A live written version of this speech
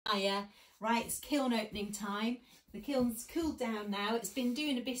Hiya. Right, it's kiln opening time. The kiln's cooled down now. It's been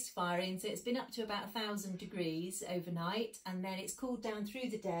doing a bisque firing, so it's been up to about 1,000 degrees overnight, and then it's cooled down through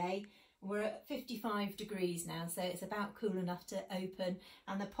the day. We're at 55 degrees now, so it's about cool enough to open,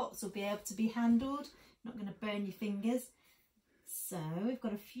 and the pots will be able to be handled. Not going to burn your fingers. So we've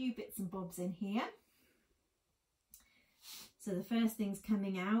got a few bits and bobs in here. So the first thing's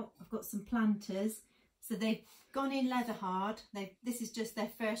coming out. I've got some planters. So they've gone in leather hard. This is just their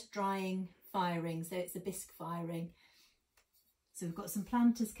first drying firing, so it's a bisque firing. So we've got some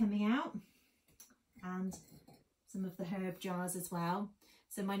planters coming out and some of the herb jars as well.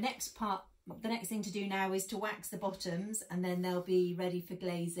 So my next part, the next thing to do now is to wax the bottoms, and then they'll be ready for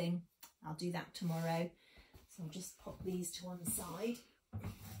glazing. I'll do that tomorrow. So I'll just pop these to one side.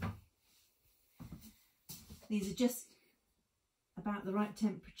 These are just about the right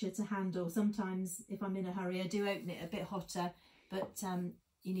temperature to handle. Sometimes if I'm in a hurry I do open it a bit hotter, but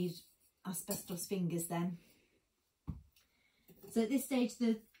you need asbestos fingers then. So at this stage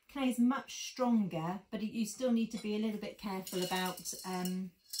the clay is much stronger, but you still need to be a little bit careful about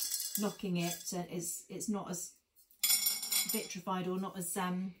knocking it. It's not as vitrified or not as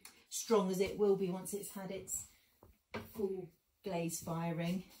strong as it will be once it's had its full glaze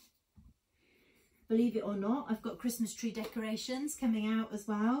firing. Believe it or not, I've got Christmas tree decorations coming out as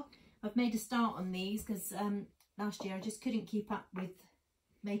well. I've made a start on these because last year I just couldn't keep up with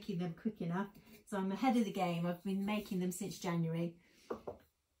making them quick enough. So I'm ahead of the game. I've been making them since January.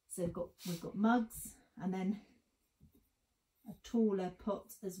 So we've got mugs, and then a taller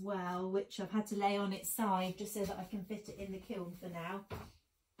pot as well, which I've had to lay on its side just so that I can fit it in the kiln for now.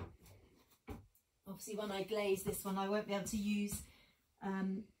 Obviously when I glaze this one I won't be able to use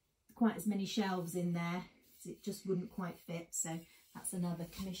quite as many shelves in there, so it just wouldn't quite fit. So that's another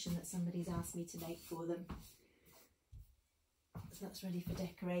commission that somebody's asked me to make for them. So that's ready for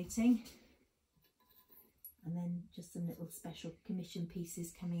decorating. And then just some little special commission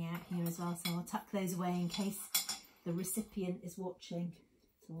pieces coming out here as well, so I'll tuck those away in case the recipient is watching.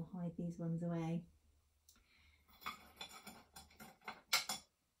 So I'll hide these ones away.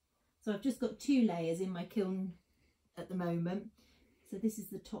 So I've just got 2 layers in my kiln at the moment. So this is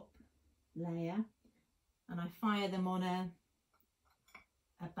the top layer, and I fire them on a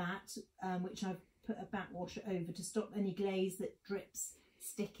bat, which I've put a bat washer over to stop any glaze that drips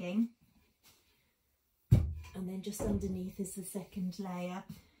sticking. And then just underneath is the second layer,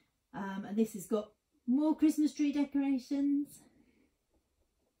 and this has got more Christmas tree decorations,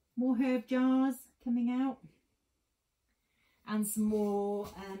 more herb jars coming out, and some more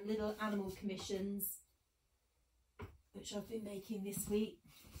little animal commissions which I've been making this week.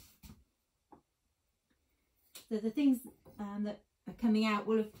 So the things that are coming out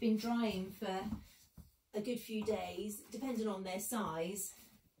will have been drying for a good few days, depending on their size,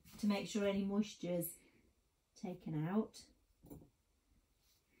 to make sure any moisture is taken out.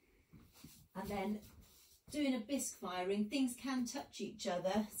 And then doing a bisque firing, things can touch each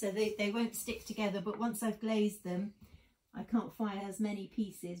other, so they won't stick together, but once I've glazed them I can't fire as many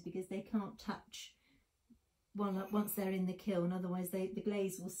pieces because they can't touch once they're in the kiln, otherwise the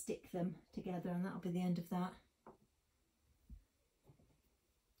glaze will stick them together, and that'll be the end of that.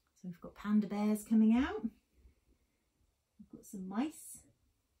 So we've got panda bears coming out, we've got some mice,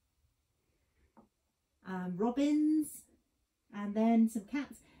 robins, and then some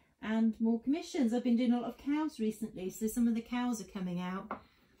cats, and more commissions. I've been doing a lot of cows recently, so some of the cows are coming out.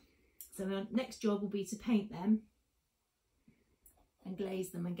 So our next job will be to paint them and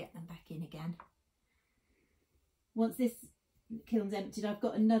glaze them and get them back in again. Once this kiln's emptied, I've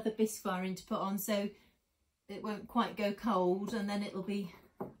got another bisque firing to put on, so it won't quite go cold, and then it'll be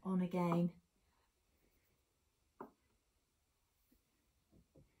on again.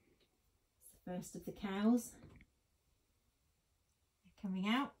 It's the first of the cows. They're coming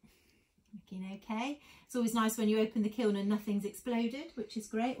out, looking okay. It's always nice when you open the kiln and nothing's exploded, which is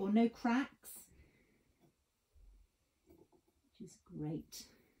great, or no cracks, which is great.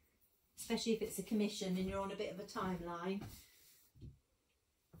 Especially if it's a commission and you're on a bit of a timeline.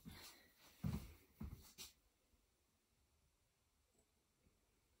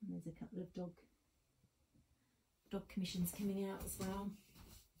 And there's a couple of dog commissions coming out as well.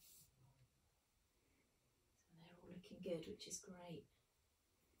 So they're all looking good, which is great.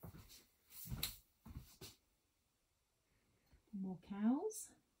 More cows.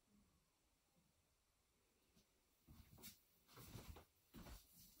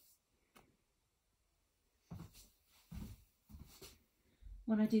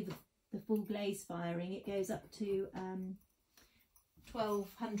 When I do the full glaze firing, it goes up to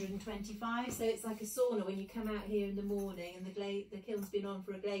 1225, so it's like a sauna when you come out here in the morning and the kiln's been on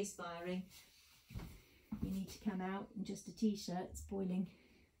for a glaze firing. You need to come out in just a t-shirt, it's boiling.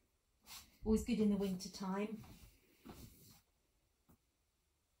 Always good in the winter time.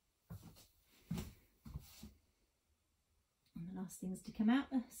 And the last things to come out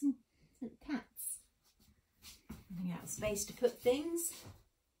are some little cats. Running out of space to put things.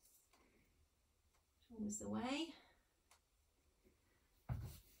 Always the way.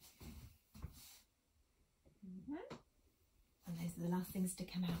 And those are the last things to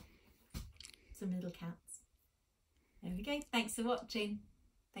come out. Some little cats. There we go. Thanks for watching.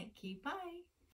 Thank you. Bye.